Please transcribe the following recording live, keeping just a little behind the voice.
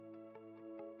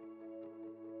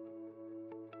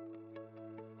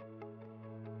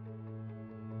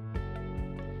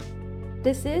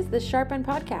This is the Sharp End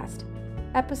Podcast,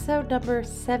 episode number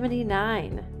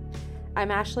 79.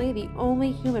 I'm Ashley, the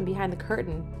only human behind the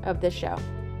curtain of this show.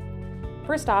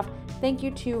 First off, thank you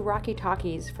to Rocky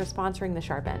Talkies for sponsoring the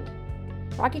Sharp End.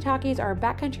 Rocky Talkies are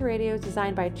backcountry radios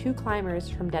designed by two climbers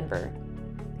from Denver.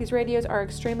 These radios are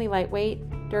extremely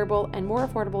lightweight, durable, and more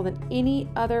affordable than any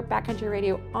other backcountry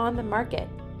radio on the market.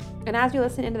 And as you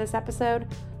listen into this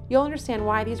episode, you'll understand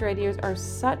why these radios are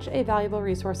such a valuable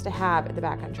resource to have in the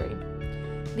backcountry.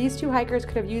 These two hikers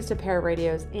could have used a pair of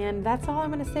radios, and that's all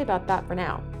I'm going to say about that for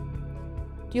now.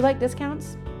 Do you like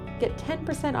discounts? Get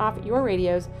 10% off your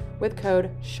radios with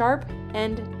code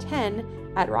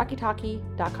SHARPEND10 at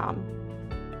rockytalkie.com.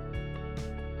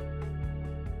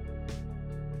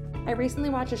 I recently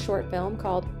watched a short film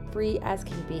called Free as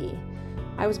Can Be.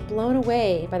 I was blown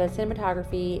away by the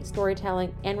cinematography,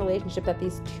 storytelling, and relationship that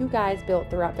these two guys built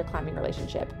throughout their climbing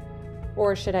relationship.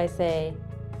 Or should I say,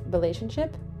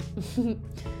 relationship?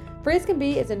 Free as Can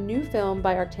Be is a new film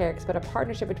by Arc'teryx about a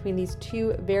partnership between these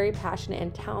two very passionate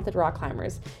and talented rock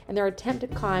climbers and their attempt to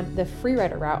climb the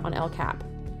freerider route on El Cap.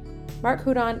 Mark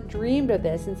Houdon dreamed of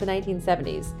this since the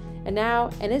 1970s, and now,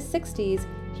 in his 60s,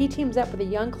 he teams up with a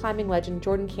young climbing legend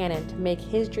Jordan Cannon to make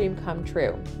his dream come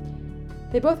true.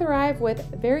 They both arrive with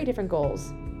very different goals,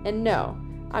 and no,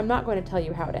 I'm not going to tell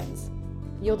you how it ends.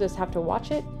 You'll just have to watch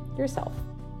it yourself.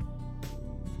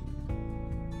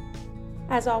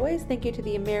 As always, thank you to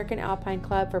the American Alpine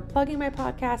Club for plugging my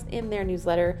podcast in their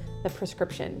newsletter, The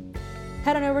Prescription.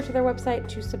 Head on over to their website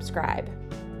to subscribe.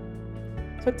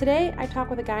 So today I talk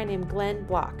with a guy named Glenn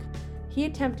Block. He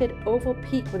attempted Oval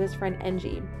Peak with his friend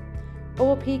Enji.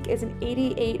 Oval Peak is an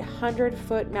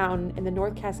 8,800-foot mountain in the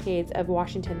North Cascades of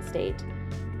Washington state.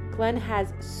 Glenn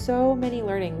has so many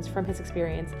learnings from his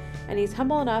experience, and he's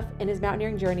humble enough in his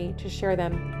mountaineering journey to share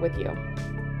them with you.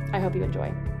 I hope you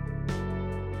enjoy.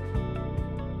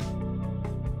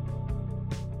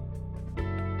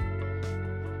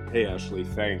 Hey Ashley,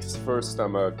 thanks. First,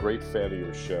 I'm a great fan of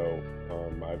your show.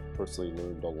 I've personally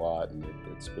learned a lot, and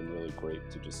it's been really great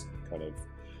to just kind of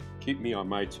keep me on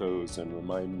my toes and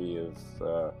remind me of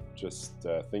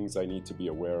things I need to be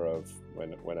aware of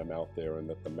when I'm out there, and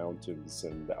that the mountains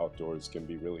and the outdoors can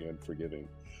be really unforgiving.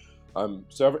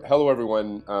 Hello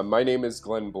everyone. My name is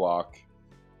Glenn Block.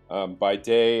 By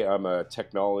day, I'm a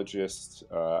technologist.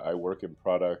 I work in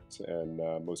product,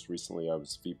 and most recently I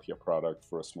was VP of product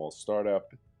for a small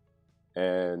startup.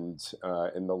 And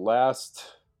in the last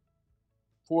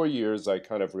 4 years, I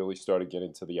kind of really started getting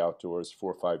into the outdoors,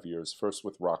 4 or 5 years, first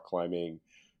with rock climbing,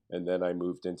 and then I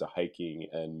moved into hiking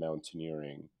and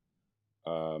mountaineering.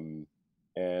 And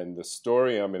the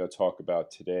story I'm going to talk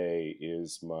about today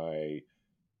is my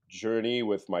journey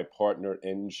with my partner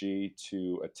Enji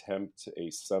to attempt a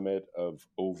summit of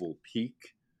Oval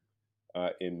Peak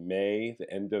in May,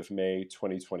 the end of May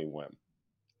 2021.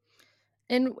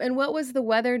 And what was the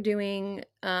weather doing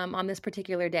on this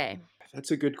particular day?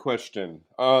 That's a good question.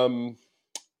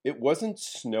 It wasn't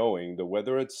snowing. The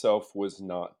weather itself was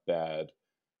not bad.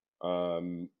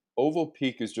 Oval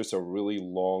Peak is just a really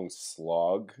long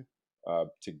slog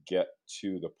to get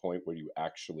to the point where you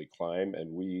actually climb,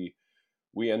 and we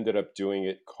ended up doing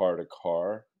it car to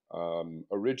car.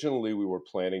 Originally, we were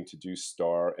planning to do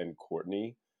Star and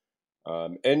Courtney.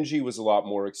 Enji was a lot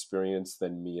more experienced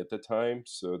than me at the time,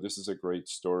 so this is a great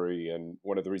story, and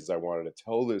one of the reasons I wanted to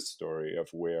tell this story of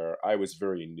where I was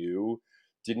very new,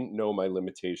 didn't know my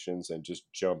limitations, and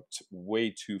just jumped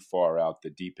way too far out the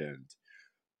deep end.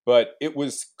 But it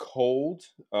was cold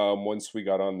once we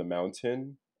got on the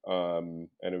mountain, and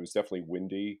it was definitely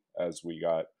windy as we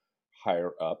got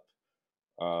higher up.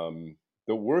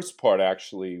 The worst part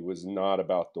actually was not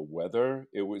about the weather,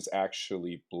 it was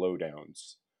actually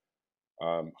blowdowns.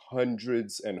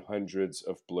 Hundreds and hundreds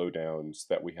of blowdowns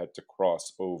that we had to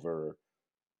cross over,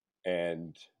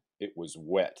 and it was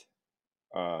wet.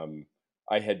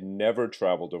 I had never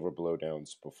traveled over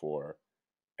blowdowns before,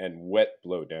 and wet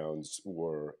blowdowns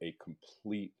were a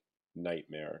complete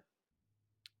nightmare.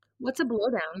 What's a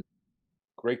blowdown?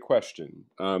 Great question.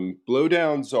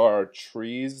 Blowdowns are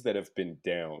trees that have been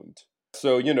downed.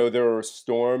 So, there are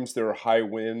storms, there are high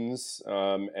winds,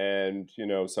 and,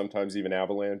 sometimes even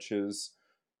avalanches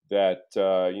that,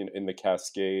 in the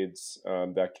Cascades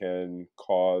that can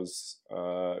cause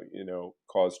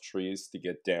trees to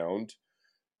get downed.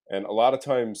 And a lot of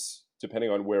times, depending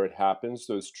on where it happens,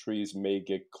 those trees may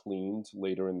get cleaned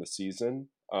later in the season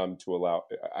to allow,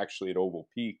 actually at Oval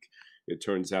Peak, it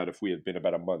turns out if we had been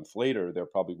about a month later, there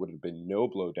probably would have been no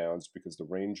blowdowns because the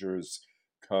rangers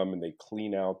come and they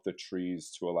clean out the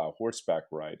trees to allow horseback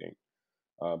riding.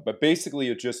 But basically,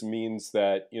 it just means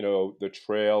that the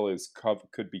trail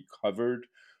could be covered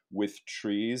with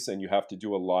trees, and you have to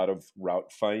do a lot of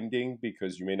route finding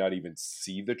because you may not even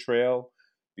see the trail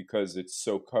because it's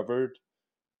so covered.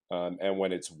 And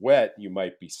when it's wet, you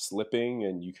might be slipping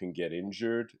and you can get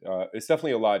injured. It's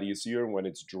definitely a lot easier when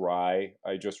it's dry.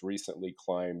 I just recently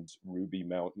climbed Ruby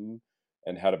Mountain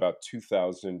and had about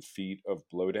 2,000 feet of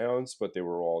blowdowns, but they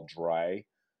were all dry.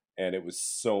 And it was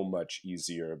so much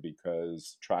easier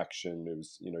because traction, it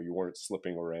was, you weren't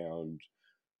slipping around.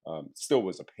 Still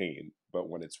was a pain, but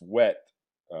when it's wet,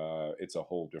 it's a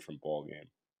whole different ballgame.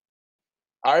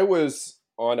 I was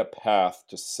on a path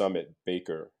to summit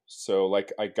Baker. So,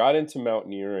 like, I got into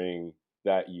mountaineering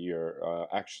that year,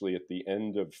 actually at the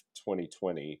end of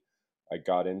 2020. I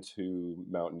got into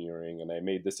mountaineering and I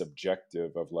made this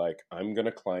objective of like, I'm going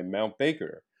to climb Mount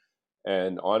Baker.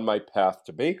 And on my path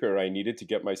to Baker, I needed to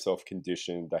get myself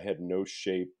conditioned. I had no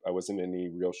shape. I wasn't in any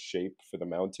real shape for the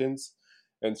mountains.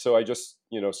 And so I just,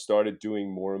 started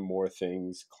doing more and more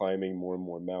things, climbing more and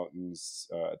more mountains,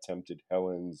 attempted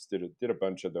Helens, did a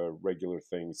bunch of the regular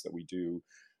things that we do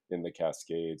in the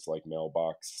Cascades, like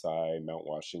Mailbox, Mount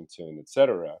Washington,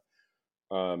 etc.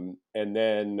 And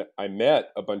then I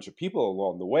met a bunch of people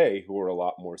along the way who were a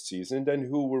lot more seasoned and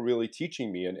who were really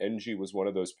teaching me. And Enji was one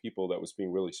of those people that was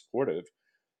being really supportive.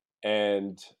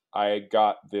 And I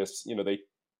got this, they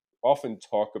often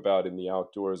talk about in the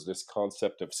outdoors this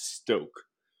concept of stoke,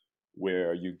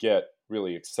 where you get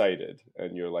really excited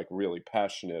and you're like really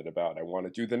passionate about, I want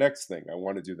to do the next thing. I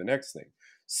want to do the next thing.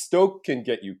 Stoke can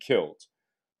get you killed.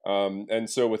 And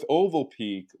so with Oval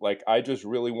Peak, like I just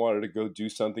really wanted to go do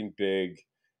something big,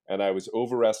 and I was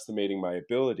overestimating my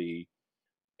ability.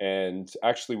 And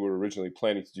actually, we were originally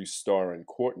planning to do Star and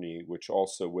Courtney, which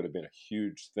also would have been a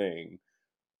huge thing.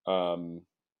 Um,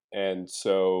 and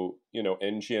so,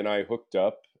 Enji and I hooked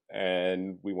up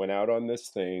and we went out on this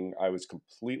thing. I was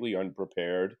completely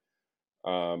unprepared.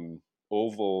 Um,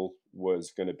 Oval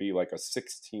was going to be like a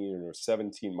 16 or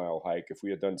 17-mile hike. If we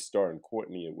had done Star and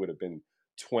Courtney, it would have been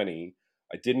 20.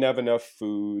 I didn't have enough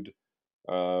food.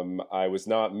 I was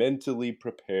not mentally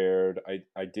prepared.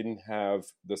 I didn't have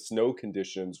the snow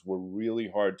conditions were really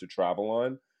hard to travel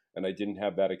on, and I didn't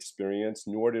have that experience,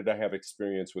 nor did I have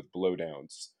experience with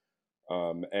blowdowns.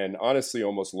 And honestly,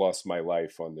 almost lost my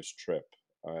life on this trip.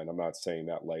 And I'm not saying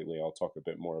that lightly. I'll talk a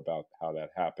bit more about how that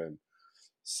happened.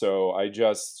 So I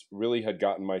just really had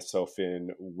gotten myself in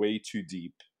way too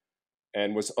deep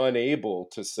and was unable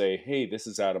to say, hey, this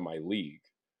is out of my league.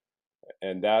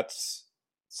 And that's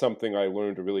something I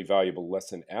learned a really valuable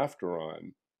lesson after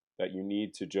on, that you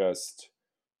need to just,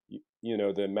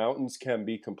 the mountains can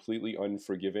be completely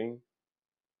unforgiving.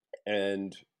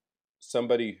 And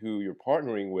somebody who you're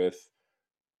partnering with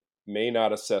may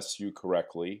not assess you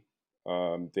correctly.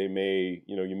 They may,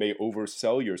 you may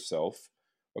oversell yourself.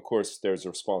 Of course, there's a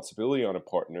responsibility on a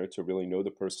partner to really know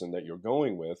the person that you're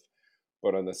going with.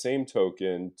 But on the same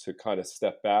token, to kind of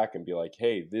step back and be like,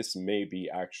 hey, this may be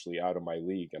actually out of my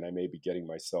league and I may be getting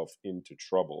myself into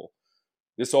trouble.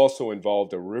 This also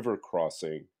involved a river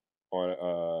crossing on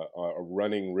a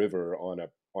running river on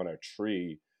a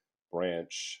tree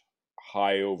branch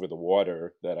high over the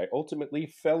water that I ultimately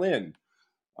fell in.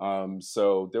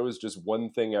 So there was just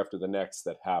one thing after the next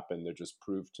that happened that just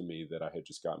proved to me that I had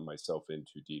just gotten myself in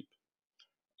too deep.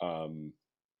 Um,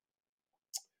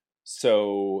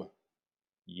 so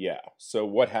yeah. So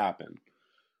what happened?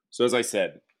 So as I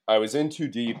said, I was in too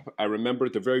deep. I remember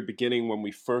at the very beginning when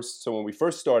we first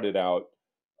started out,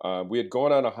 we had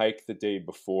gone on a hike the day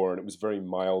before and it was a very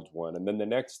mild one. And then the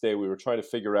next day we were trying to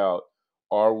figure out,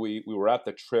 we were at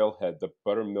the trailhead, the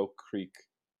Buttermilk Creek,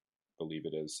 I believe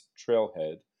it is,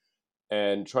 trailhead,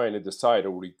 and trying to decide,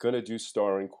 are we going to do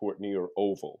Star and Courtney or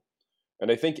Oval? And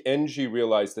I think NG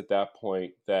realized at that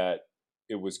point that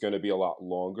it was going to be a lot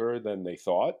longer than they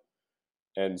thought.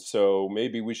 And so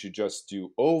maybe we should just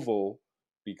do Oval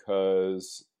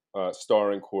because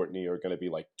Star and Courtney are going to be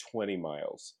like 20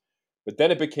 miles. But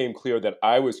then it became clear that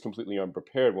I was completely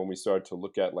unprepared when we started to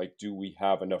look at, like, do we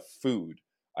have enough food?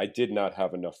 I did not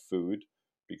have enough food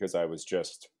because I was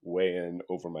just way in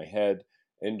over my head.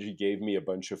 NG gave me a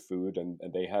bunch of food and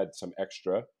they had some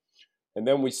extra. And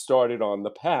then we started on the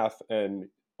path, and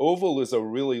Oval is a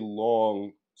really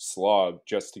long slog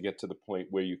just to get to the point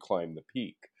where you climb the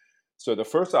peak. So the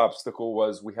first obstacle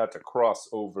was we had to cross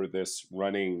over this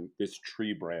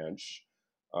tree branch,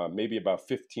 maybe about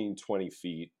 15, 20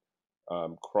 feet,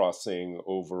 crossing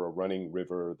over a running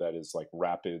river that is like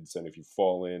rapids. And if you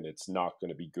fall in, it's not going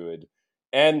to be good.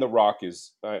 And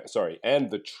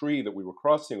and the tree that we were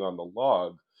crossing on the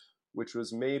log, which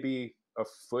was maybe a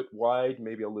foot wide,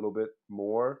 maybe a little bit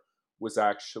more, was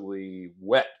actually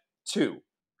wet too.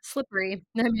 Slippery.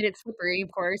 I made it slippery,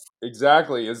 of course.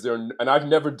 Exactly. Is there, and I've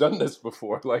never done this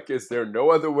before. Like, is there no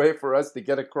other way for us to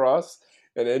get across?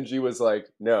 And Enji was like,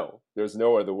 no, there's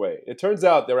no other way. It turns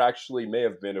out there actually may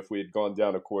have been if we had gone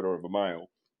down a quarter of a mile,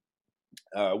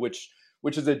 which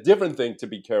is a different thing to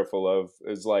be careful of.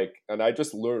 Is like, and I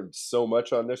just learned so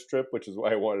much on this trip, which is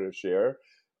why I wanted to share.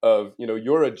 Of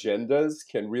your agendas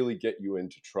can really get you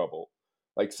into trouble.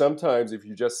 Like sometimes if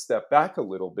you just step back a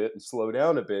little bit and slow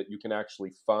down a bit, you can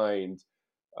actually find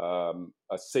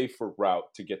a safer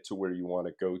route to get to where you want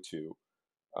to go to.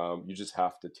 You just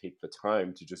have to take the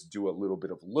time to just do a little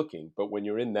bit of looking. But when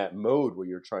you're in that mode where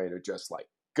you're trying to just like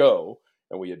go,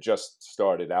 and we had just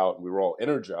started out and we were all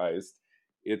energized,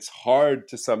 it's hard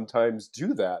to sometimes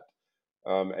do that.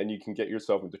 And you can get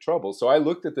yourself into trouble. So I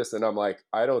looked at this and I'm like,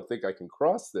 I don't think I can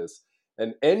cross this.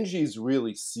 And Enji's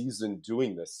really seasoned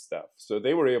doing this stuff. So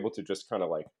they were able to just kind of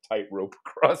like tightrope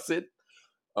across it.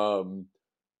 Um,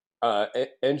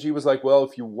 Enji was like, well,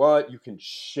 if you want, you can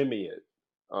shimmy it.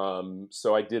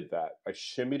 So I did that. I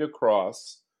shimmied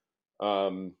across.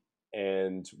 Um,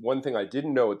 and one thing I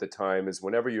didn't know at the time is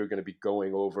whenever you're going to be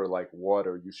going over like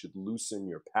water, you should loosen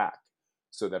your pack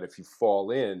so that if you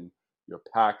fall in, your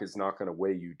pack is not going to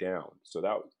weigh you down. So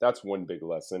that's one big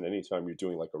lesson. Anytime you're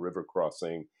doing like a river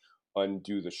crossing,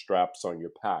 undo the straps on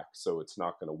your pack so it's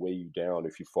not going to weigh you down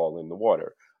if you fall in the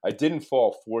water. I didn't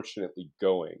fall, fortunately,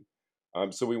 going.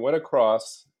 So we went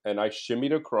across, and I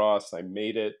shimmied across. I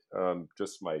made it.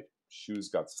 Just my shoes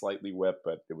got slightly wet,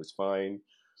 but it was fine.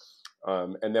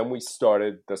 And then we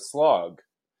started the slog,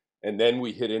 and then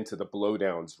we hit into the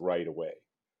blowdowns right away.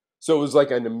 So it was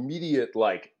like an immediate,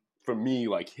 like, for me,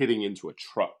 like hitting into a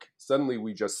truck. Suddenly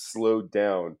we just slowed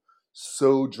down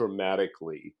so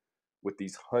dramatically with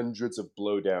these hundreds of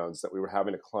blowdowns that we were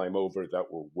having to climb over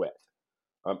that were wet.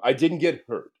 I didn't get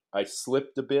hurt. I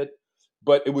slipped a bit,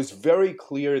 but it was very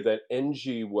clear that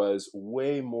Enji was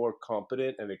way more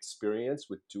competent and experienced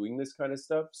with doing this kind of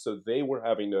stuff. So they were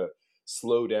having to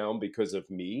slow down because of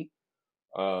me.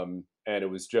 And it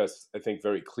was just, I think,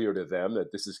 very clear to them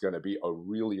that this is going to be a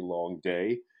really long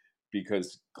day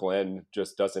because Glenn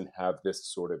just doesn't have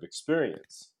this sort of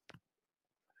experience.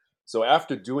 So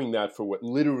after doing that for what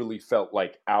literally felt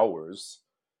like hours,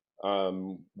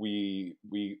 we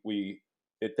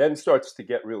it then starts to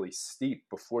get really steep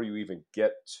before you even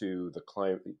get to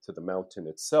the mountain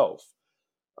itself.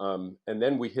 And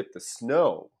then we hit the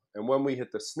snow. And when we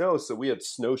hit the snow, so we had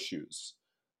snowshoes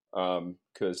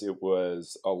because it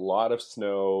was a lot of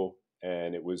snow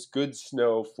and it was good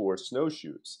snow for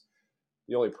snowshoes.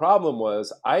 The only problem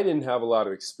was I didn't have a lot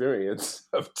of experience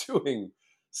of doing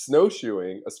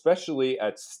snowshoeing, especially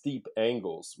at steep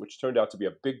angles, which turned out to be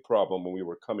a big problem when we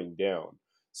were coming down.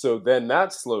 So then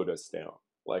that slowed us down.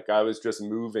 Like I was just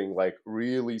moving like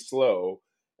really slow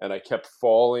and I kept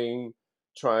falling,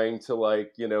 trying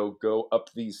to go up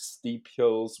these steep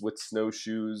hills with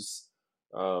snowshoes.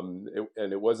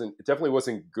 It definitely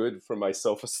wasn't good for my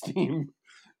self-esteem.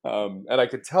 And I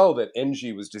could tell that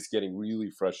Enji was just getting really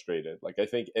frustrated. Like I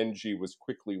think Enji was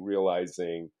quickly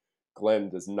realizing Glenn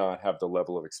does not have the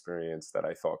level of experience that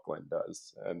I thought Glenn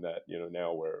does, and that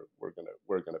now we're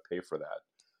gonna pay for that.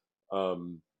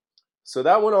 So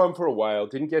that went on for a while.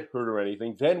 Didn't get hurt or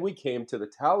anything. Then we came to the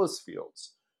talus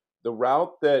fields. The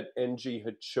route that Enji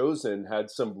had chosen had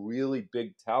some really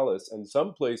big talus, and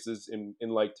some places in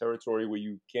like territory where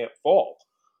you can't fall.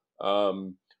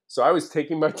 Um, so I was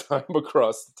taking my time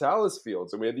across the talus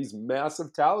fields, and we had these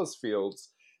massive talus fields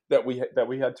that we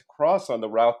had to cross on the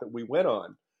route that we went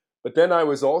on. But then I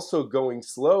was also going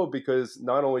slow because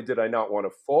not only did I not want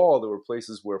to fall, there were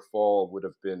places where fall would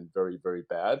have been very, very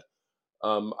bad.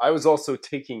 I was also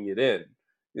taking it in,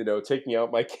 taking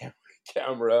out my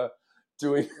camera,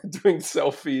 doing doing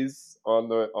selfies on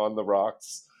the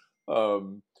rocks.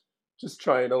 Um, just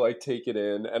trying to like take it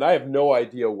in, and I have no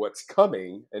idea what's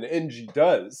coming, and Enji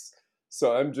does.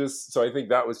 So I think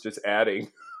that was just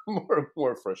adding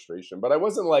more frustration. But I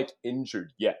wasn't like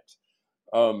injured yet.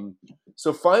 Um,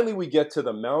 so finally we get to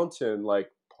the mountain like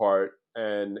part,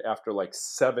 and after like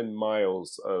 7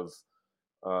 miles of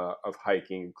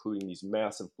hiking, including these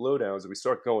massive blowdowns, we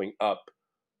start going up.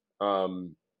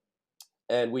 Um,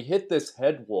 and we hit this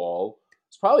head wall.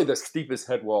 It's probably the steepest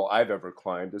head wall I've ever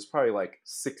climbed. It's probably like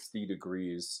 60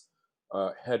 degrees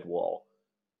head wall.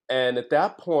 And at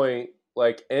that point,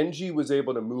 like Enji was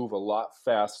able to move a lot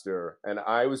faster, and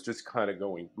I was just kind of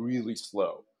going really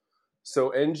slow.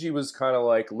 So Enji was kind of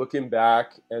like looking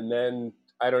back, and then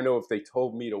I don't know if they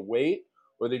told me to wait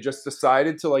or they just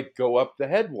decided to like go up the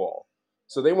head wall.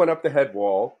 So they went up the head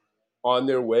wall on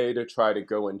their way to try to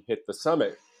go and hit the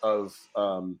summit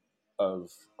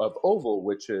of oval,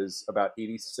 which is about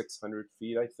 8,600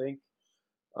 feet, I think.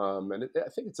 I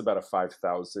think it's about a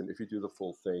 5,000 if you do the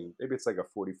full thing. Maybe it's like a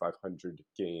 4,500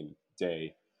 gain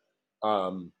day.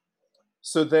 Um,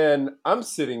 so then I'm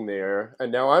sitting there,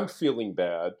 and now I'm feeling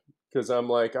bad because I'm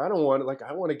like, I don't want like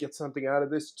I want to get something out of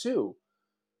this too.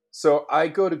 So I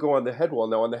go on the head wall.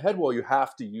 Now on the head wall, you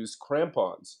have to use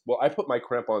crampons. Well, I put my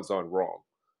crampons on wrong.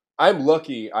 I'm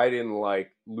lucky I didn't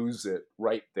like lose it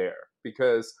right there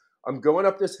because I'm going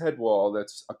up this head wall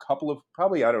that's a couple of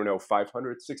probably, I don't know,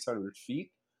 500, 600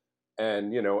 feet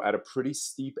and, at a pretty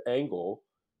steep angle.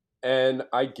 And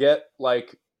I get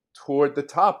like toward the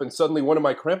top and suddenly one of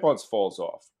my crampons falls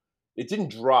off. It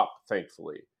didn't drop,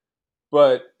 thankfully,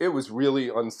 but it was really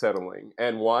unsettling.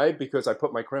 And why? Because I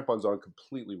put my crampons on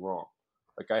completely wrong.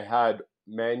 Like I had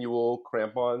manual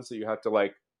crampons that you have to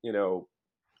like,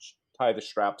 tie the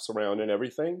straps around and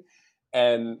everything.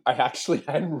 And I actually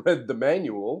hadn't read the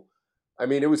manual. I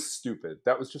mean, it was stupid.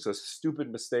 That was just a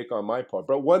stupid mistake on my part,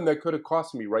 but one that could have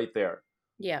cost me right there.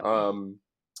 Yeah. Um,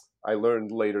 I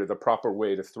learned later the proper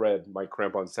way to thread my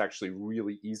crampons is actually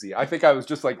really easy. I think I was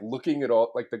just like looking at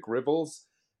all like the gravels.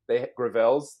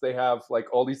 They have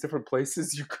like all these different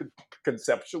places you could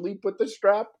conceptually put the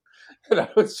strap, and I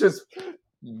was just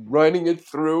running it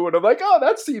through, and I'm like, oh,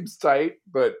 that seems tight,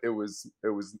 but it was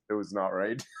not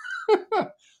right.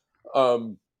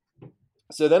 um,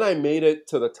 so then I made it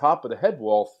to the top of the head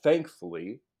wall,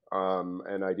 thankfully,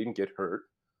 and I didn't get hurt.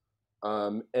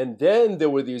 And then there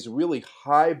were these really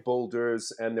high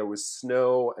boulders, and there was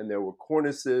snow, and there were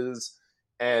cornices,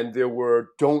 and there were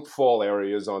don't fall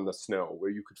areas on the snow where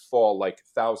you could fall like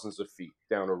thousands of feet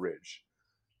down a ridge.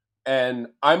 And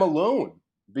I'm alone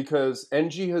because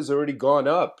Enji has already gone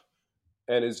up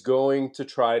and is going to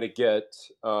try to get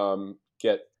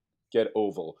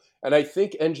oval. And I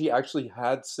think Enji actually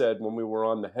had said when we were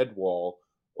on the head wall,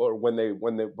 or when they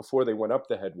before they went up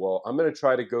the head wall, I'm going to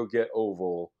try to go get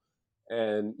oval,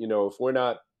 and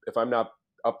if I'm not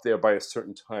up there by a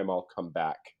certain time, I'll come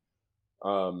back.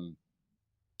 Um,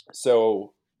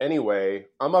 so anyway,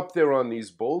 I'm up there on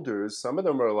these boulders. Some of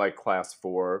them are like class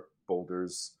 4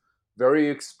 boulders, very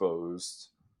exposed.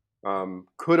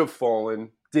 Could have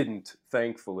fallen, didn't,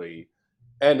 thankfully.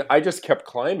 And I just kept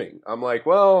climbing. I'm like,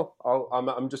 well,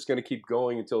 I'm just going to keep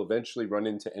going until eventually run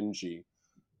into Enji.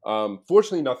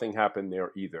 Fortunately, nothing happened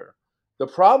there either. The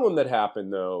problem that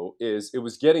happened, though, is it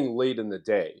was getting late in the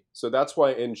day. So that's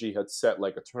why Enji had set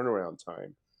like a turnaround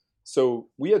time. So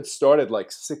we had started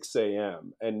like 6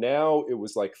 a.m. and now it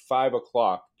was like 5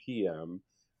 o'clock p.m.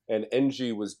 And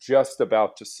Enji was just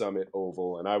about to summit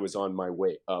Oval, and I was on my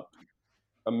way up.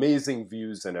 Amazing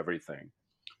views and everything.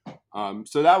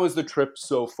 So that was the trip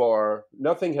so far.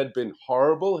 Nothing had been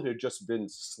horrible, it had just been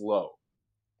slow.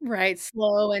 Right,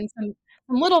 slow and some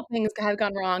little things have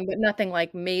gone wrong, but nothing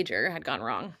like major had gone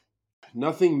wrong.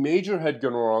 Nothing major had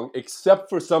gone wrong, except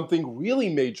for something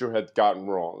really major had gotten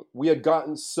wrong. We had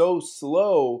gotten so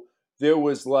slow, there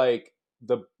was like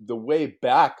the way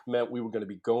back meant we were going to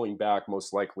be going back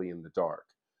most likely in the dark.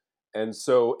 And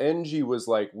so Enji was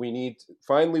like,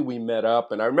 finally we met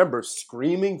up. And I remember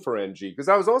screaming for Enji because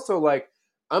I was also like,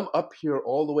 I'm up here,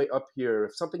 all the way up here.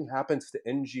 If something happens to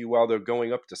Enji while they're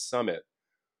going up to Summit,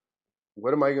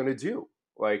 what am I going to do?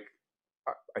 Like,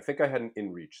 I think I had an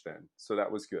in reach then. So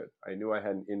that was good. I knew I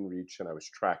had an in reach and I was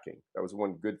tracking. That was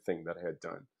one good thing that I had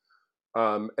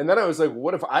done. And then I was like,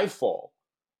 what if I fall?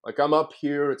 Like, I'm up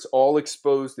here, it's all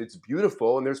exposed, it's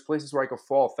beautiful, and there's places where I could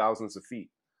fall thousands of feet.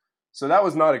 So that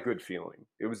was not a good feeling.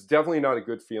 It was definitely not a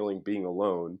good feeling being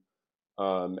alone.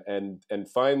 And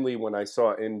finally, when I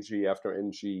saw NG after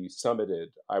NG summited,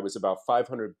 I was about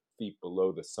 500 feet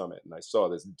below the summit, and I saw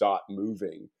this dot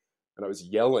moving, and I was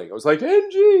yelling. I was like,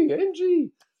 NG,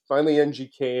 NG. Finally, NG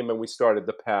came, and we started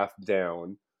the path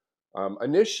down.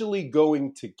 Initially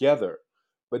going together,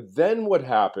 but then what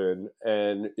happened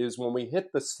and is when we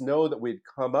hit the snow that we'd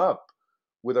come up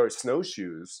with our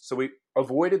snowshoes. So we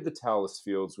avoided the talus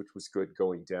fields, which was good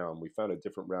going down. We found a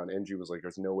different route. Enji was like,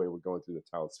 there's no way we're going through the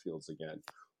talus fields again.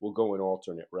 We'll go an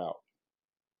alternate route.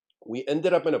 We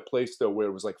ended up in a place, though, where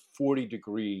it was like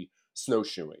 40-degree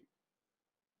snowshoeing.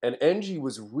 And Enji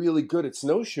was really good at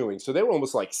snowshoeing. So they were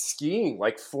almost like skiing,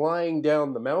 like flying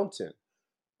down the mountain.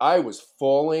 I was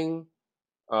falling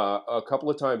a couple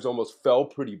of times, almost fell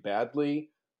pretty badly,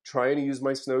 trying to use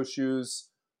my snowshoes.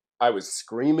 I was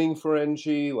screaming for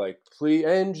NG, like, please,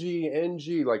 NG,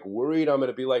 NG, like worried I'm going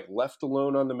to be like left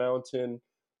alone on the mountain,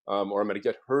 or I'm going to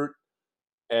get hurt.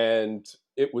 And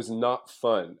it was not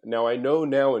fun. Now, I know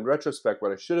now in retrospect,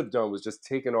 what I should have done was just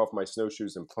taken off my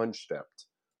snowshoes and plunge stepped.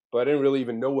 but I didn't really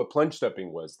even know what plunge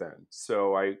stepping was then.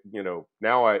 So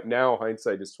now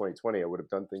hindsight is 2020. I would have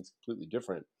done things completely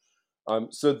different.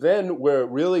 So then where it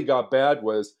really got bad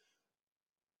was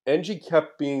Enji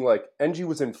kept being like, Enji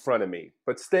was in front of me,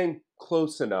 but staying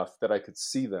close enough that I could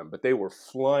see them. But they were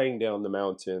flying down the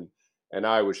mountain and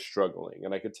I was struggling.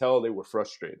 And I could tell they were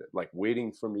frustrated, like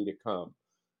waiting for me to come.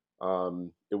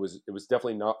 It was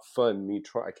definitely not fun.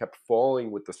 I kept falling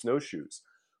with the snowshoes.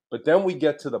 But then we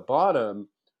get to the bottom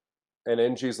and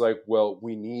Enji's like, well,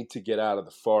 we need to get out of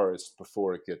the forest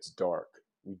before it gets dark.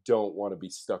 We don't want to be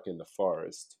stuck in the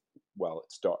forest while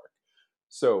it's dark.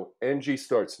 So Enji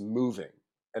starts moving,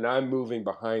 and I'm moving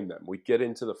behind them. We get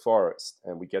into the forest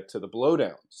and we get to the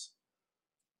blowdowns,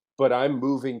 but I'm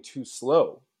moving too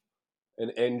slow,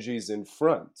 and Enji's in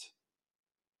front.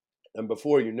 And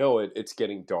before you know it, it's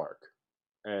getting dark,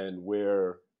 and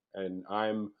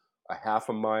I'm a half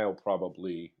a mile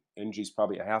probably. Enji's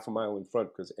probably a half a mile in front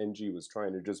because Enji was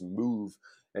trying to just move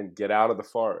and get out of the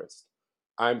forest.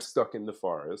 I'm stuck in the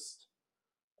forest.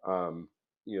 Um,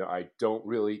 I don't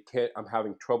really can't. I'm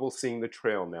having trouble seeing the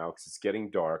trail now because it's getting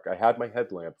dark. I had my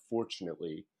headlamp,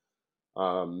 fortunately,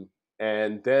 um,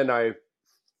 and then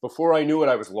before I knew it,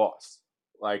 I was lost.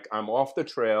 Like I'm off the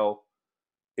trail.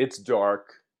 It's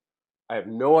dark. I have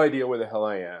no idea where the hell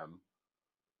I am.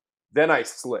 Then I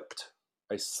slipped.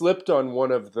 I slipped on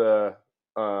one of the.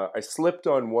 I slipped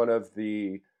on one of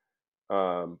the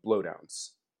blowdowns.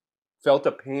 Felt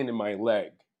a pain in my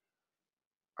leg.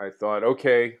 I thought,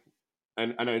 okay,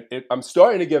 I'm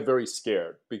starting to get very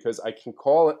scared because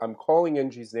I'm calling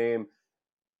Enji's name.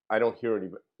 I don't hear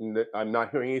any. I'm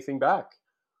not hearing anything back.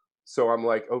 So I'm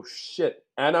like, oh shit,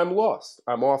 and I'm lost.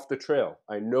 I'm off the trail.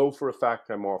 I know for a fact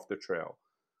I'm off the trail.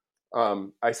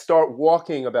 I start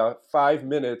walking about 5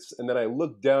 minutes, and then I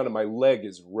look down, and my leg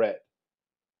is red.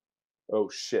 Oh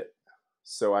shit.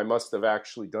 So I must have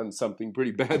actually done something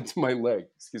pretty bad to my leg.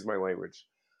 Excuse my language.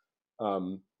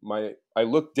 My I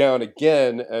look down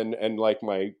again and like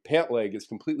my pant leg is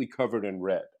completely covered in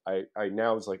red. I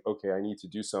now was like, okay, I need to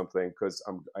do something because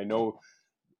I know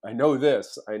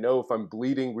this. I know if I'm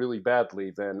bleeding really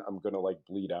badly, then I'm gonna like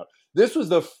bleed out. This was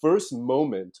the first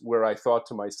moment where I thought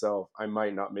to myself, I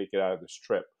might not make it out of this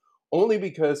trip. Only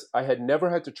because I had never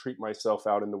had to treat myself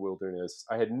out in the wilderness.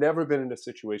 I had never been in a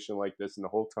situation like this, and the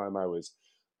whole time I was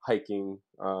hiking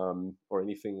or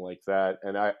anything like that.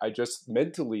 And I just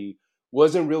mentally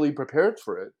wasn't really prepared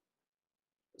for it.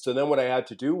 So then what I had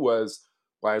to do was,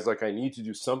 well, I was like, I need to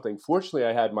do something. Fortunately,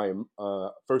 I had my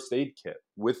first aid kit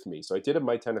with me. So I did have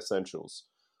my 10 essentials.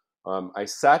 I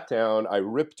sat down, I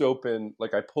ripped open,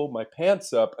 like I pulled my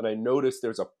pants up and I noticed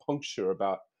there's a puncture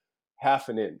about half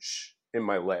an inch in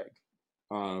my leg.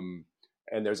 Um,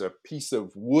 and there's a piece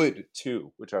of wood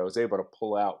too, which I was able to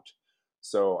pull out.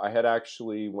 So I had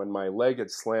actually, when my leg had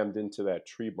slammed into that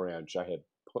tree branch, I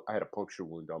had a puncture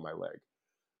wound on my leg.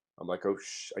 I'm like, oh,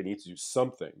 I need to do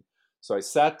something. So I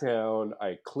sat down,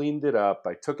 I cleaned it up,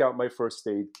 I took out my first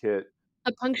aid kit.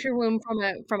 A puncture wound from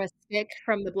a stick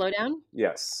from the blowdown?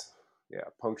 Yes, yeah,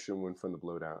 puncture wound from the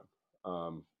blowdown.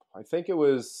 I think it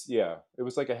was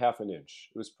like a half an inch.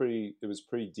 It was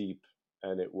pretty deep,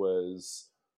 and it was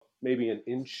maybe an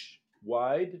inch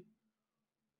wide.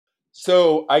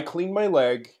 So I cleaned my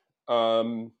leg,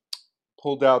 um,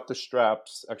 pulled out the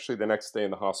straps. Actually, the next day in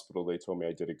the hospital, they told me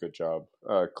I did a good job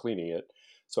cleaning it.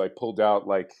 So I pulled out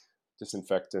like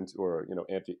disinfectant or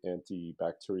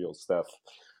antibacterial stuff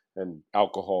and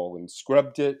alcohol and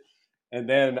scrubbed it. And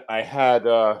then I had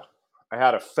a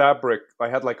fabric. I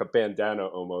had like a bandana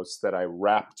almost that I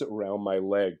wrapped around my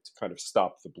leg to kind of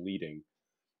stop the bleeding.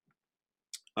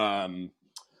 Um,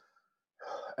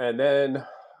 and then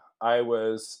I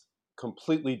was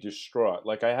completely distraught.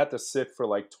 Like I had to sit for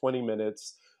like 20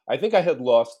 minutes. I think I had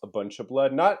lost a bunch of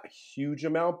blood, not a huge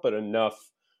amount, but enough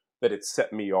that it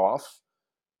set me off.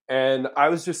 And I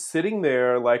was just sitting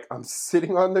there, like I'm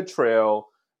sitting on the trail.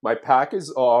 My pack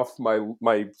is off.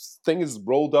 My thing is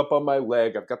rolled up on my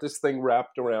leg. I've got this thing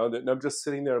wrapped around it, and I'm just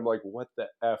sitting there. I'm like, what the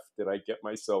f did I get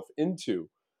myself into?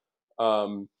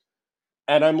 Um,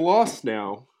 and I'm lost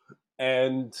now.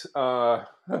 And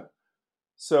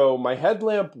so my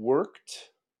headlamp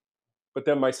worked, but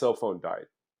then my cell phone died.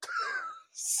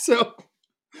 So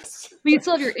But you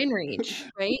still have your inReach,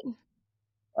 right?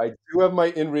 I do have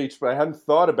my inReach, but I hadn't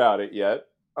thought about it yet.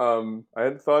 I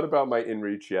hadn't thought about my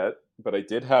inReach yet, but I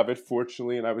did have it,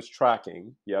 fortunately, and I was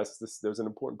tracking. Yes, there's an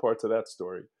important part to that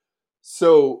story.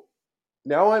 So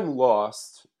now I'm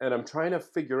lost, and I'm trying to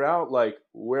figure out like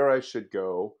where I should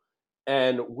go.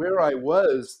 And where I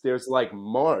was, there's like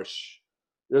marsh,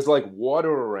 there's like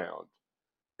water around.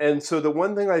 And so the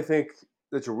one thing I think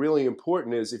that's really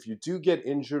important is if you do get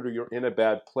injured or you're in a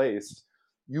bad place,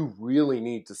 you really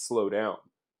need to slow down,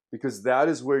 because that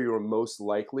is where you're most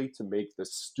likely to make the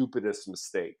stupidest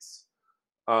mistakes.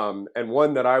 And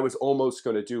one that I was almost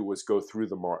going to do was go through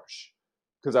the marsh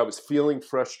because I was feeling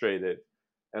frustrated.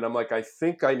 And I'm like, I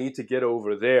think I need to get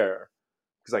over there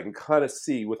because I can kind of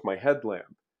see with my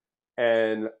headlamp.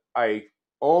 And I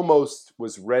almost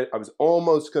was ready. I was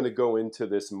almost going to go into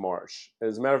this marsh.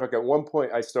 As a matter of fact, at one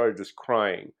point I started just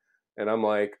crying, and I'm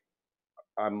like,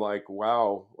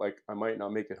 wow, like I might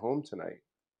not make it home tonight,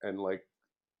 and like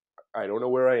I don't know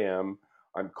where I am.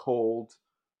 I'm cold.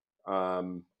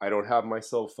 I don't have my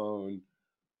cell phone,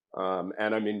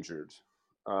 and I'm injured.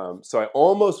 So I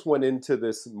almost went into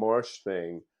this marsh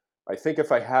thing. I think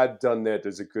if I had done that,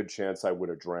 there's a good chance I would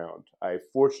have drowned. I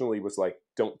fortunately was like,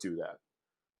 don't do that.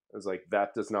 I was like,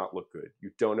 that does not look good.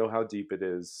 You don't know how deep it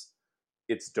is.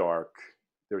 It's dark.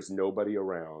 There's nobody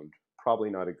around. Probably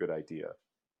not a good idea.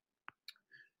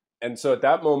 And so at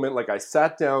that moment, like I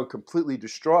sat down completely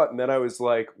distraught, and then I was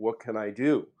like, what can I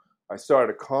do? I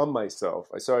started to calm myself.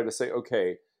 I started to say,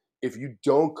 okay, if you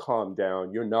don't calm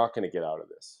down, you're not going to get out of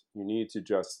this. You need to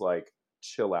just like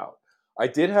chill out. I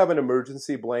did have an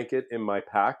emergency blanket in my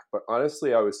pack, but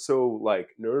honestly, I was so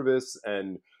like nervous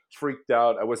and freaked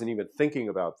out. I wasn't even thinking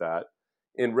about that.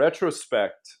 In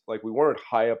retrospect, like we weren't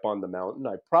high up on the mountain.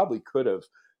 I probably could have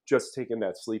just taken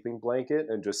that sleeping blanket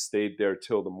and just stayed there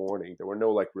till the morning. There were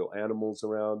no like real animals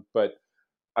around, but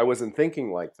I wasn't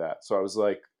thinking like that. So I was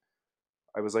like,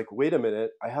 wait a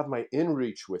minute, I have my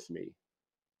inReach with me.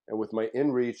 And with my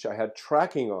inReach, I had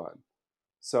tracking on.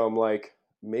 So I'm like,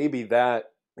 maybe I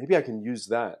can use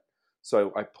that.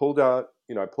 So I pulled out,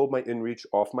 I pulled my inReach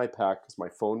off my pack because my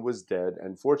phone was dead.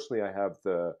 And fortunately, I have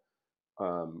the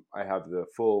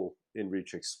full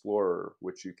inReach Explorer,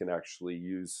 which you can actually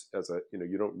use as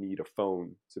you don't need a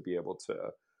phone to be able to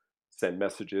send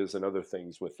messages and other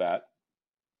things with that.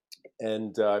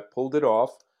 And I pulled it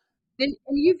off. And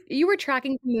you were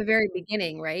tracking from the very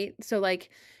beginning, right? So, like,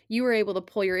 you were able to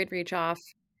pull your inReach off,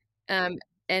 um,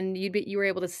 and you were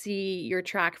able to see your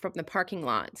track from the parking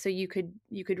lot, so you could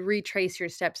retrace your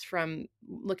steps from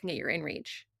looking at your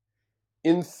inReach.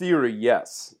 In theory,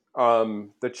 yes.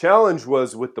 The challenge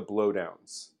was with the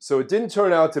blowdowns. So it didn't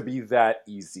turn out to be that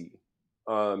easy.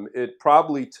 It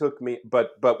probably took me, but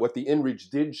what the inReach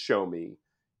did show me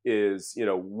is,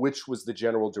 which was the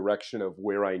general direction of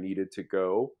where I needed to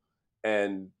go.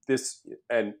 And this,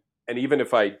 and even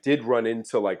if I did run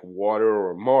into like water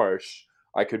or marsh,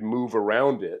 I could move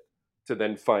around it to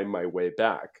then find my way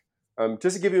back.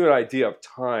 Just to give you an idea of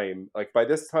time, like by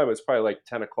this time, it's probably like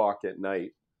 10 o'clock at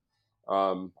night.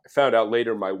 I found out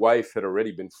later my wife had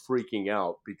already been freaking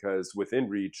out because with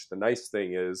inReach, the nice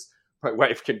thing is my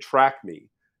wife can track me.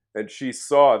 And she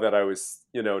saw that I was,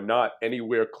 not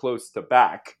anywhere close to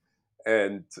back.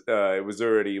 And it was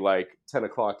already like 10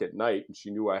 o'clock at night. And she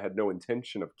knew I had no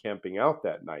intention of camping out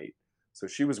that night. So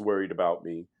she was worried about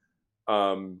me.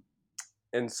 Um,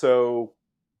 and so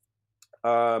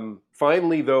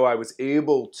finally, though, I was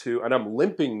able to, and I'm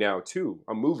limping now too.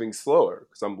 I'm moving slower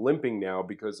because I'm limping now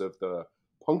because of the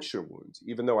puncture wounds,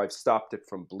 even though I've stopped it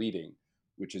from bleeding,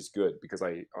 which is good because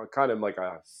I kind of like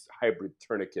a hybrid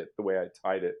tourniquet, the way I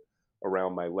tied it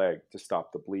around my leg to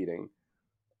stop the bleeding.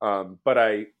 But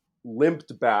I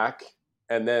limped back,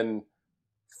 and then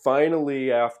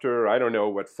finally, after I don't know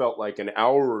what felt like an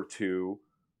hour or two,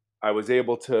 I was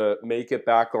able to make it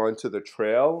back onto the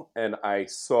trail, and I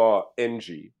saw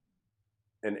Enji,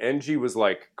 and Enji was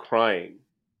like crying.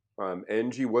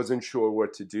 Enji wasn't sure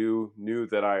what to do, knew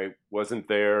that I wasn't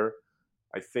there.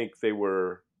 I think they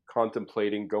were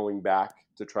contemplating going back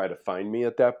to try to find me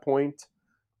at that point,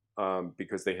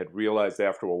 because they had realized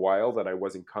after a while that I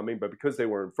wasn't coming. But because they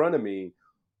were in front of me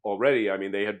already, I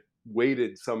mean, they had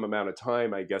waited some amount of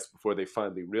time, I guess, before they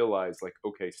finally realized, like,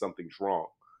 okay, something's wrong.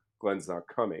 Glenn's not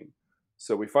coming.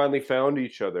 So we finally found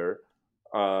each other,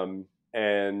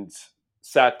 and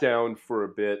sat down for a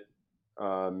bit.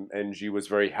 And she was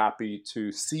very happy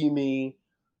to see me.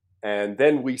 And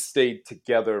then we stayed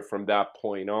together from that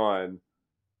point on.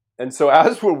 And so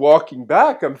as we're walking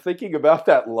back, I'm thinking about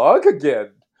that log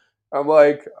again. I'm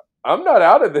like, I'm not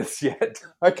out of this yet.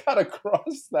 I gotta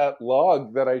cross that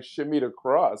log that I shimmied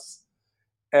across.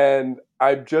 And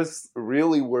I'm just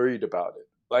really worried about it.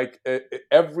 Like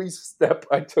every step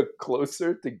I took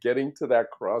closer to getting to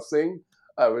that crossing,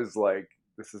 I was like,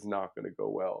 this is not going to go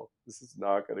well. This is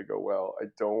not going to go well. I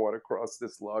don't want to cross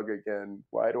this log again.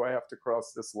 Why do I have to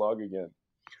cross this log again?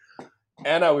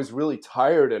 And I was really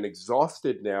tired and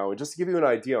exhausted now. And just to give you an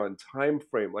idea on time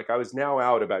frame, like I was now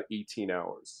out about 18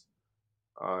 hours.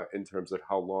 in terms of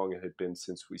how long it had been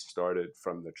since we started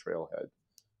from the trailhead.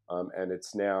 And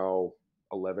it's now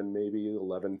 11, maybe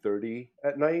 11:30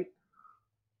 at night.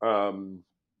 Um,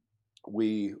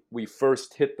 we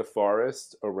first hit the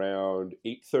forest around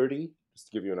 8:30, just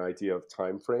to give you an idea of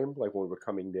time frame, like when we were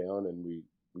coming down, and we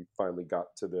finally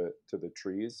got to the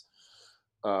trees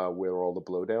where all the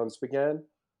blowdowns began.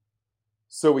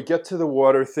 So we get to the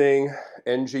water thing.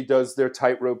 Enji does their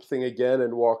tightrope thing again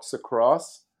and walks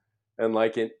across. And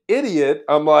like an idiot,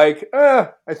 I'm like,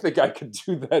 I think I could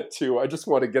do that too. I just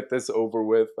want to get this over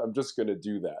with. I'm just going to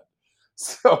do that.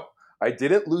 So I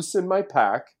didn't loosen my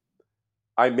pack.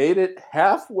 I made it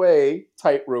halfway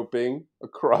tightroping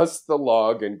across the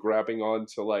log and grabbing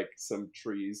onto like some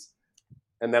trees.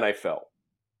 And then I fell.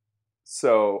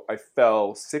 So I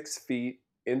fell 6 feet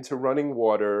into running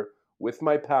water with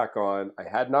my pack on. I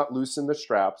had not loosened the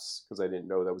straps because I didn't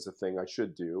know that was a thing I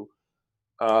should do.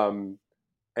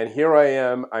 And here I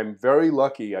am. I'm very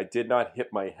lucky I did not hit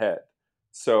my head.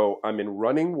 So I'm in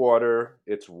running water.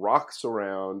 It's rocks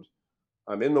around.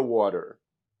 I'm in the water.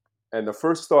 And the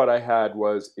first thought I had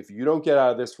was, if you don't get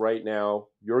out of this right now,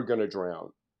 you're going to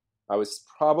drown. I was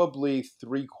probably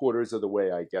 3/4 of the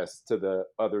way, I guess, to the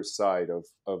other side of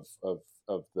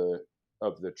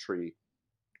the tree.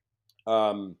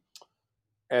 Um,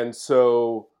 and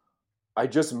so I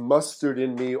just mustered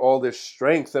in me all this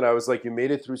strength, and I was like, "You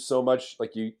made it through so much.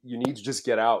 Like you need to just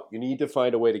get out. You need to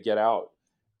find a way to get out."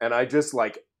 And I just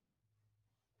like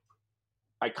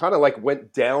I kind of like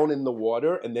went down in the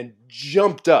water and then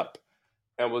jumped up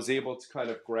and was able to kind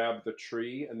of grab the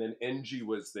tree. And then Enji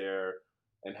was there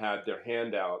and had their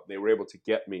hand out. They were able to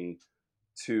get me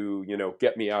to,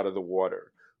 get me out of the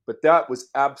water. But that was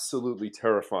absolutely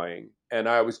terrifying. And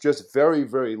I was just very,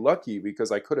 very lucky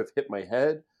because I could have hit my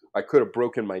head. I could have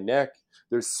broken my neck.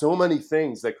 There's so many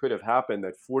things that could have happened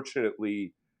that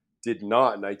fortunately did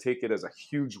not. And I take it as a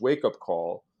huge wake up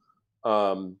call.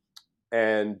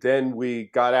 And then we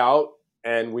got out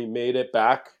and we made it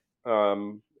back.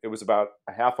 It was about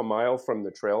a half a mile from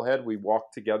the trailhead. We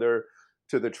walked together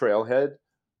to the trailhead.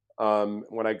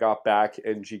 When I got back,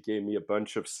 Enji gave me a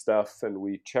bunch of stuff and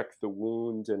we checked the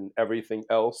wound and everything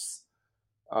else.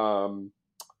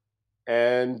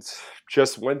 And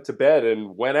just went to bed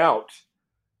and went out.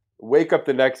 Wake up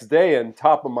the next day, and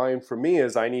top of mind for me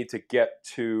is I need to get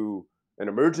to an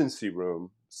emergency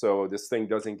room so this thing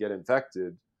doesn't get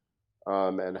infected.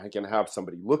 And I can have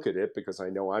somebody look at it because I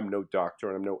know I'm no doctor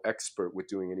and I'm no expert with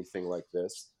doing anything like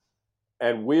this.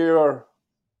 And we're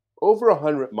over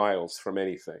 100 miles from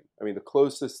anything. I mean, the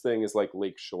closest thing is like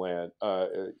Lake Chelan.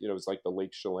 It's like the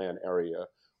Lake Chelan area,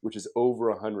 which is over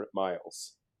 100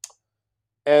 miles.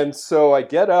 And so I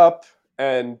get up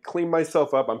and clean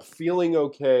myself up. I'm feeling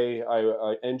okay.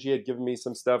 Enji had given me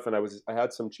some stuff, and I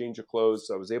had some change of clothes,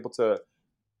 so I was able to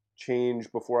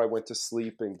change before I went to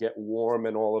sleep and get warm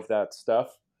and all of that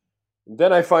stuff. And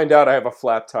then I find out I have a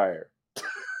flat tire.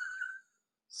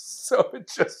 So it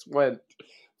just went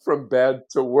from bad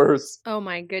to worse. Oh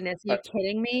my goodness, are you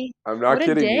kidding me? I'm not What a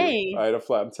kidding you. day. I had a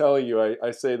flat. I'm telling you,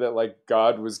 I say that like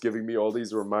God was giving me all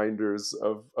these reminders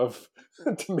of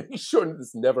to make sure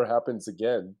this never happens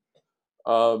again.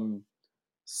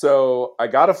 So I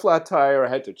got a flat tire. I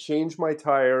had to change my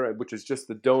tire, which is just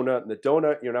the donut. And the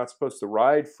donut, you're not supposed to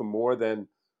ride for more than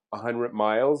 100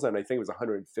 miles. And I think it was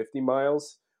 150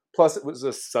 miles. Plus, it was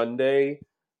a Sunday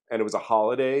and it was a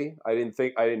holiday. I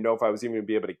didn't know if I was even going to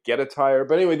be able to get a tire.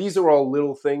 But anyway, these are all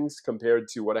little things compared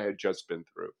to what I had just been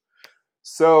through.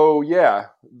 So yeah,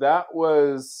 that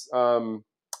was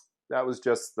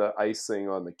just the icing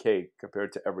on the cake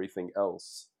compared to everything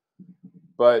else.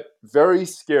 But very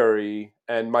scary.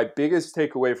 And my biggest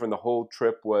takeaway from the whole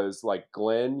trip was like,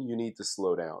 Glenn, you need to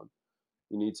slow down.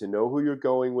 You need to know who you're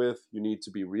going with. You need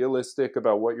to be realistic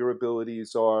about what your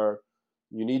abilities are.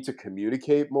 You need to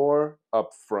communicate more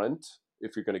up front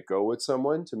if you're going to go with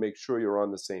someone to make sure you're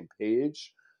on the same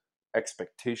page,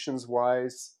 expectations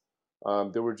wise.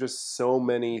 There were just so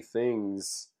many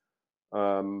things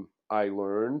I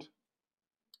learned.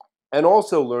 And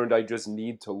also learned I just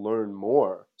need to learn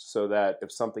more so that if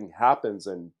something happens,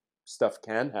 and stuff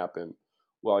can happen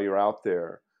while you're out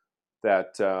there,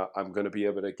 that I'm going to be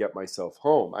able to get myself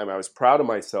home. I was proud of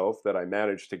myself that I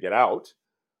managed to get out.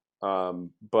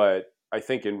 But I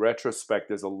think in retrospect,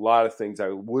 there's a lot of things I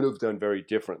would have done very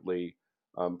differently.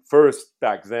 First,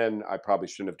 back then, I probably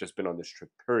shouldn't have just been on this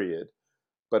trip, period.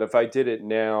 But if I did it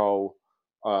now,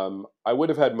 I would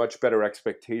have had much better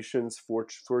expectations,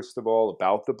 first of all,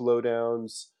 about the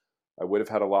blowdowns. I would have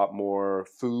had a lot more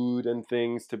food and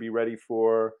things to be ready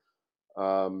for.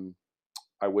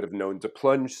 I would have known to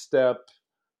plunge step.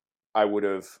 I would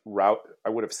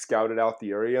have scouted out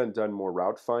the area and done more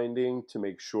route finding to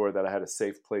make sure that I had a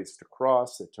safe place to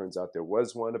cross. It turns out there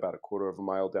was one about a quarter of a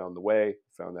mile down the way.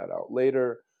 Found that out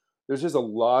later. There's just a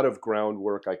lot of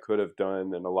groundwork I could have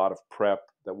done and a lot of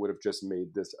prep that would have just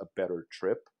made this a better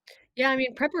trip. Yeah, I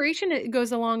mean, preparation it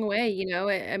goes a long way, you know.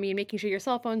 I mean, making sure your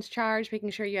cell phone's charged,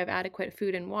 making sure you have adequate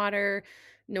food and water,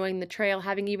 knowing the trail,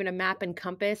 having even a map and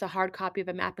compass, a hard copy of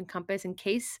a map and compass in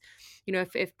case, you know,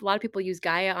 if a lot of people use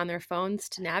Gaia on their phones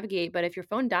to navigate, but if your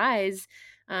phone dies,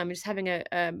 just having a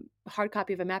hard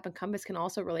copy of a map and compass can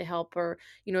also really help. Or,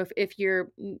 you know, if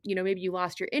you're, you know, maybe you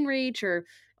lost your inReach or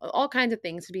all kinds of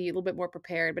things to be a little bit more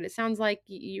prepared. But it sounds like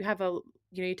you have a,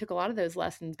 you know, you took a lot of those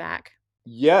lessons back.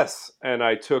 Yes, and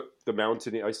I took the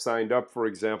mountain. I signed up, for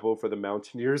example, for the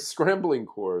Mountaineers Scrambling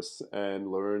course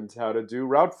and learned how to do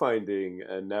route finding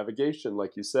and navigation,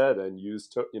 like you said, and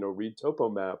read topo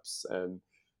maps and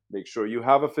make sure you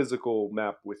have a physical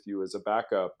map with you as a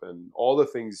backup and all the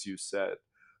things you said.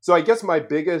 So I guess my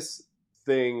biggest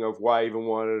thing of why I even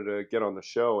wanted to get on the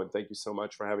show, and thank you so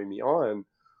much for having me on,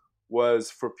 was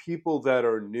for people that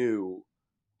are new.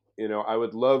 I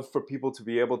would love for people to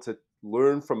be able to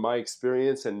learn from my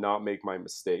experience and not make my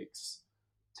mistakes.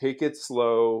 Take it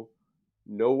slow,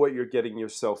 know what you're getting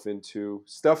yourself into.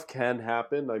 Stuff can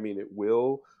happen, I mean, it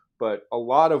will, but a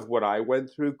lot of what I went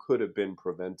through could have been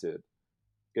prevented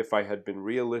if I had been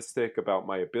realistic about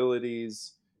my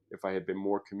abilities, if I had been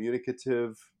more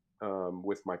communicative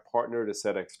with my partner to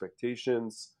set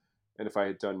expectations, and if I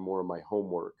had done more of my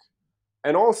homework.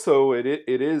 And also it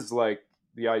is like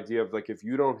the idea of like if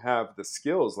you don't have the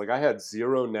skills, like I had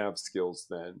zero nav skills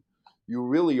then, you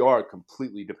really are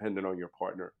completely dependent on your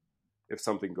partner if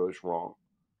something goes wrong,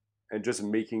 and just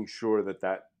making sure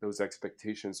that those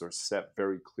expectations are set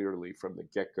very clearly from the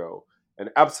get-go.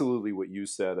 And absolutely what you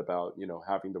said about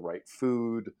having the right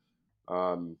food,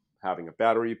 having a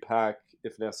battery pack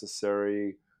if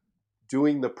necessary,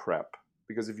 doing the prep,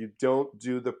 because if you don't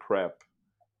do the prep,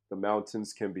 the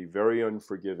mountains can be very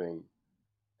unforgiving.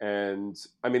 And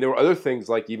I mean, there were other things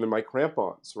like even my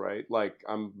crampons, right? Like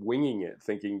I'm winging it,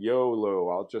 thinking, YOLO,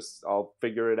 I'll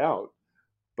figure it out.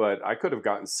 But I could have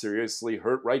gotten seriously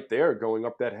hurt right there going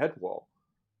up that head wall.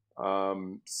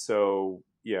 So,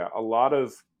 yeah, a lot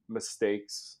of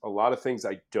mistakes, a lot of things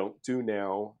I don't do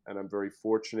now. And I'm very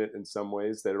fortunate in some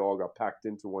ways that it all got packed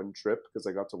into one trip because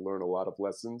I got to learn a lot of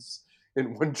lessons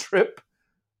in one trip.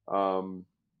 Um,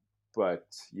 but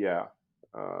yeah,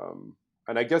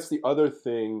 and I guess the other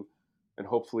thing, and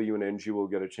hopefully you and Enji will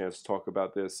get a chance to talk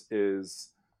about this, is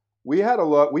we had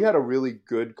a really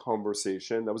good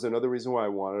conversation. That was another reason why I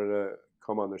wanted to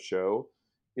come on the show.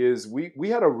 Is we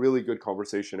had a really good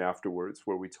conversation afterwards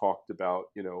where we talked about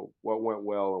what went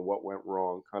well and what went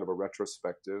wrong, kind of a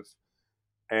retrospective.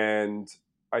 And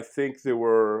I think there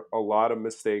were a lot of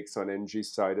mistakes on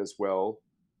Enji's side as well,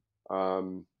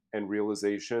 and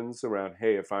realizations around,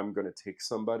 hey, if I'm going to take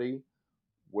somebody,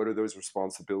 what are those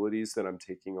responsibilities that I'm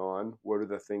taking on? What are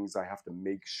the things I have to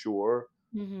make sure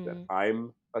that Hmm.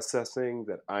 I'm assessing,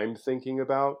 that I'm thinking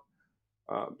about?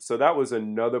 So that was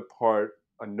another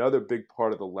big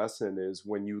part of the lesson is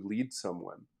when you lead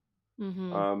someone.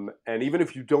 Hmm. And even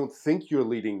if you don't think you're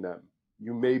leading them,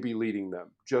 you may be leading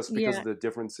them just because Yeah, of the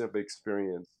difference of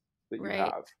experience that you right.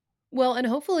 have. Well, and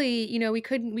hopefully, you know, we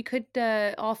could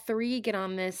all three get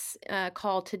on this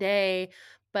call today,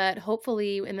 but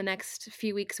hopefully in the next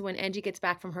few weeks when Angie gets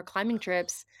back from her climbing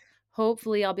trips,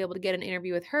 hopefully I'll be able to get an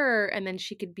interview with her, and then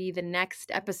she could be the next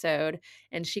episode,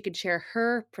 and she could share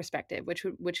her perspective, which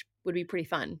would be pretty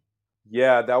fun.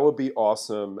 Yeah, that would be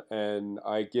awesome. And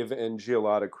I give NG a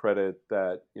lot of credit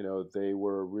that, they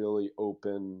were really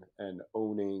open and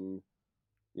owning,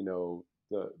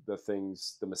 the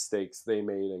things, the mistakes they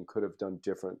made and could have done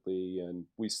differently. And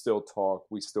we still talk,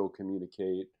 we still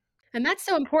communicate. And that's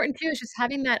so important too, is just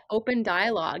having that open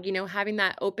dialogue, you know, having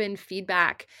that open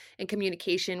feedback and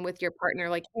communication with your partner,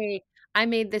 like, "Hey, I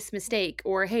made this mistake,"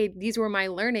 or, "Hey, these were my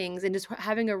learnings," and just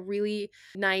having a really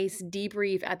nice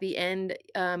debrief at the end,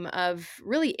 of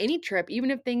really any trip, even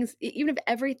if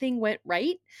everything went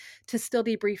right, to still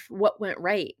debrief what went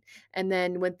right, and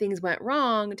then when things went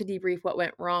wrong, to debrief what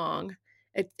went wrong.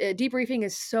 Debriefing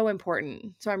is so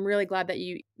important, so I'm really glad that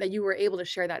you were able to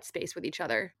share that space with each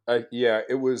other. Yeah,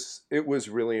 it was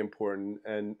really important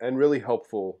and really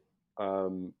helpful,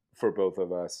 for both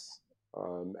of us.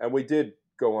 And we did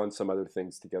go on some other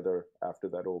things together after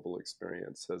that Oval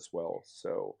experience as well.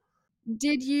 So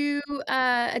Did you,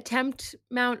 attempt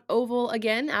Mount Oval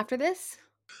again after this?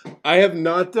 I have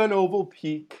not done Oval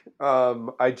Peak.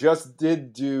 I just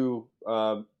did do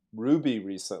Ruby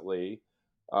recently.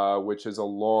 which is a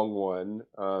long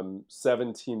one,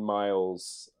 17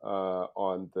 miles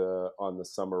on the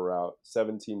summer route,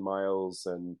 17 miles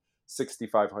and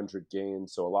 6,500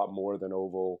 gains, so a lot more than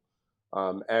oval.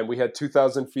 And we had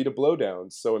 2,000 feet of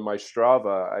blowdowns. So in my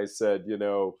Strava, I said,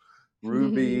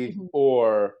 Ruby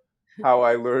or how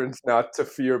I learned not to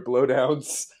fear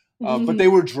blowdowns. But they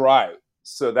were dry.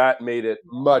 So that made it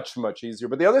much, much easier.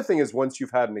 But the other thing is once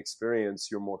you've had an experience,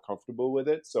 you're more comfortable with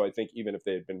it. So I think even if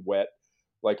they had been wet,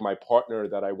 like my partner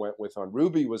that I went with on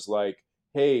Ruby was like,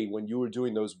 hey, when you were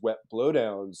doing those wet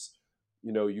blowdowns,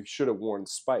 you should have worn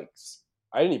spikes.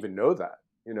 I didn't even know that,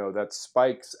 that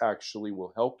spikes actually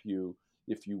will help you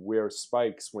if you wear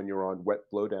spikes when you're on wet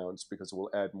blowdowns because it will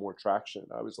add more traction.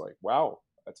 I was like, wow,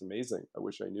 that's amazing. I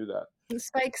wish I knew that.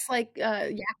 Spikes like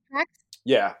yak tracks?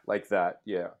 Yeah, like that.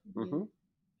 Yeah.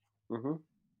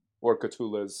 Or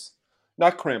Catulas,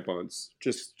 not crampons,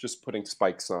 just putting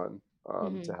spikes on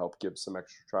to help give some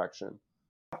extra traction.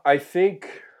 I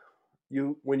think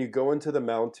when you go into the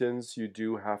mountains, you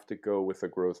do have to go with a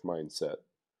growth mindset.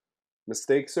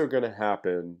 Mistakes are going to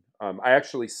happen. I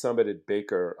actually summited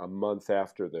Baker a month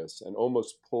after this and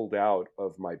almost pulled out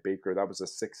of my Baker. That was a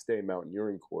 6-day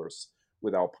mountaineering course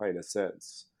with alpine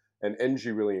ascents. And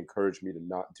Enji really encouraged me to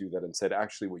not do that and said,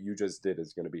 actually, what you just did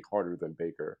is going to be harder than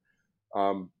Baker.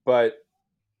 But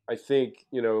I think,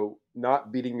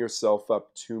 not beating yourself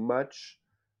up too much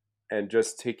and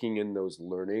just taking in those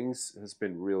learnings has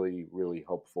been really, really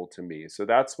helpful to me. So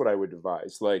that's what I would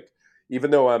advise. Like,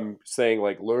 even though I'm saying,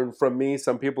 like, learn from me,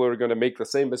 some people are going to make the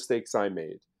same mistakes I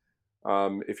made.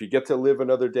 If you get to live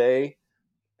another day,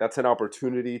 that's an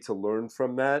opportunity to learn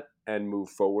from that and move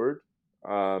forward.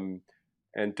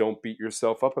 And don't beat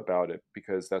yourself up about it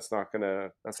because that's not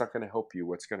gonna help you.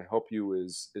 What's gonna help you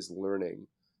is learning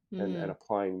and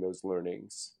applying those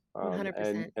learnings.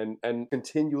 100%. And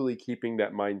continually keeping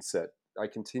that mindset. I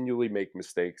continually make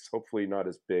mistakes, hopefully not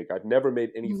as big. I've never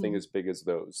made anything as big as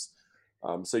those.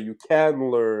 So you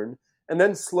can learn and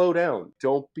then slow down.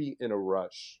 Don't be in a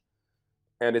rush.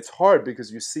 And it's hard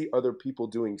because you see other people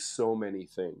doing so many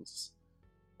things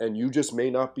and you just may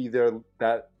not be there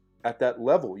at that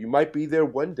level. You might be there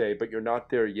one day, but you're not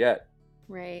there yet.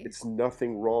 Right. It's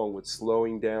nothing wrong with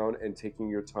slowing down and taking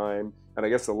your time. And I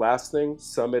guess the last thing,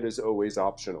 summit is always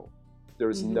optional. There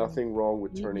is nothing wrong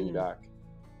with turning back.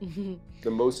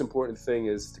 The most important thing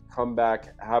is to come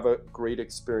back, have a great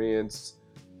experience,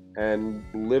 and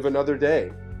live another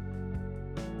day.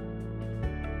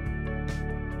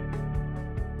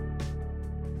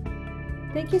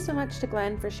 Thank you so much to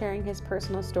Glenn for sharing his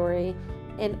personal story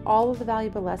and all of the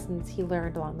valuable lessons he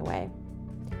learned along the way.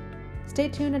 Stay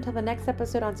tuned until the next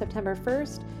episode on September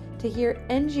 1st to hear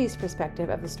Enji's perspective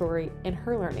of the story and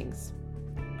her learnings.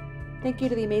 Thank you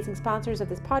to the amazing sponsors of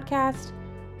this podcast,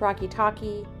 Rocky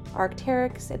Talkie,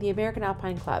 Arc'teryx, and the American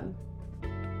Alpine Club.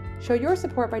 Show your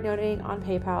support by donating on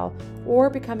PayPal or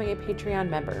becoming a Patreon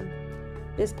member.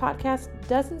 This podcast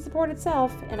doesn't support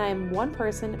itself, and I am one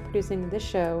person producing this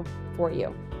show for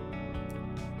you.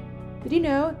 Did you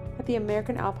know that the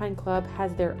American Alpine Club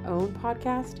has their own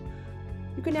podcast?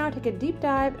 You can now take a deep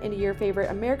dive into your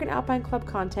favorite American Alpine Club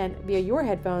content via your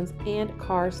headphones and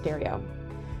car stereo.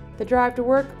 The drive to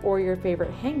work or your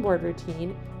favorite hangboard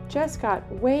routine just got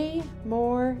way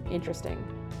more interesting.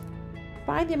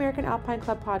 Find the American Alpine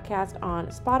Club podcast on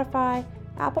Spotify,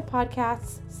 Apple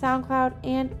Podcasts, SoundCloud,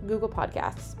 and Google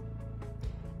Podcasts.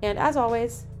 And as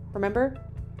always, remember,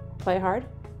 play hard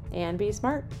and be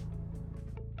smart.